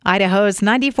Idaho's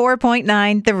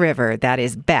 94.9 The River. That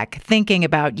is Beck thinking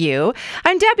about you.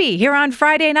 I'm Debbie here on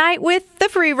Friday night with the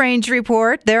Free Range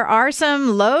Report. There are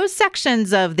some low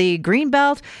sections of the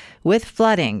Greenbelt with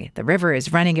flooding. The river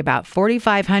is running about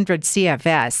 4,500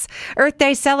 CFS. Earth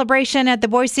Day celebration at the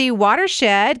Boise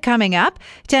Watershed coming up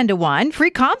 10 to 1. Free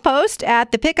compost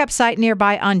at the pickup site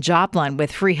nearby on Joplin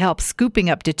with free help scooping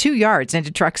up to 2 yards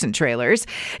into trucks and trailers.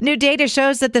 New data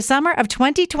shows that the summer of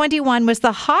 2021 was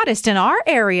the hottest in our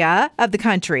area of the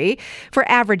country for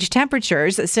average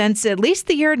temperatures since at least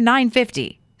the year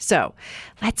 950. So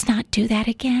let's not do that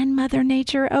again, Mother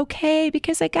Nature, okay?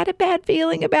 Because I got a bad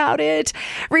feeling about it.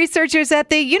 Researchers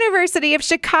at the University of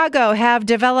Chicago have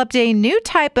developed a new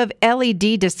type of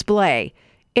LED display.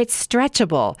 It's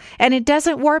stretchable and it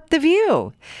doesn't warp the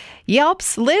view.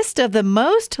 Yelp's list of the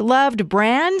most loved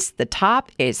brands, the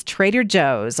top is Trader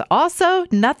Joe's. Also,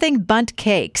 Nothing Bundt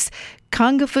Cakes.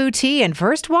 Kung Fu Tea and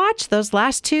First Watch, those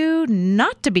last two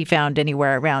not to be found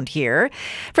anywhere around here.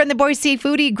 From the Boise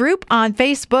Foodie Group on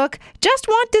Facebook, just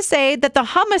want to say that the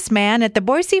hummus man at the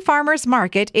Boise Farmers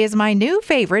Market is my new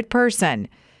favorite person.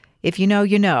 If you know,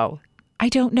 you know. I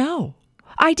don't know.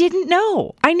 I didn't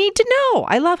know. I need to know.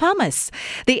 I love hummus.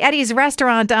 The Eddie's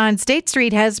restaurant on State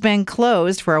Street has been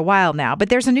closed for a while now, but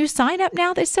there's a new sign up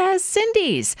now that says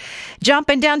Cindy's.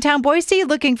 Jump in downtown Boise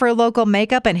looking for local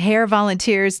makeup and hair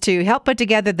volunteers to help put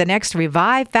together the next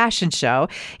Revive fashion show.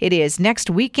 It is next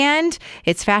weekend.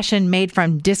 It's fashion made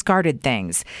from discarded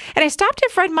things. And I stopped at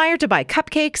Fred Meyer to buy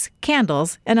cupcakes,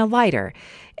 candles, and a lighter.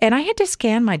 And I had to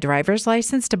scan my driver's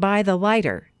license to buy the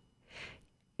lighter.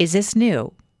 Is this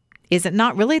new? Is it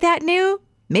not really that new?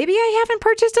 Maybe I haven't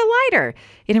purchased a lighter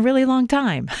in a really long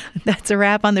time. That's a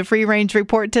wrap on the Free Range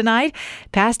Report tonight.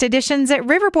 Past editions at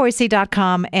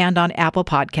riverboise.com and on Apple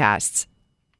Podcasts.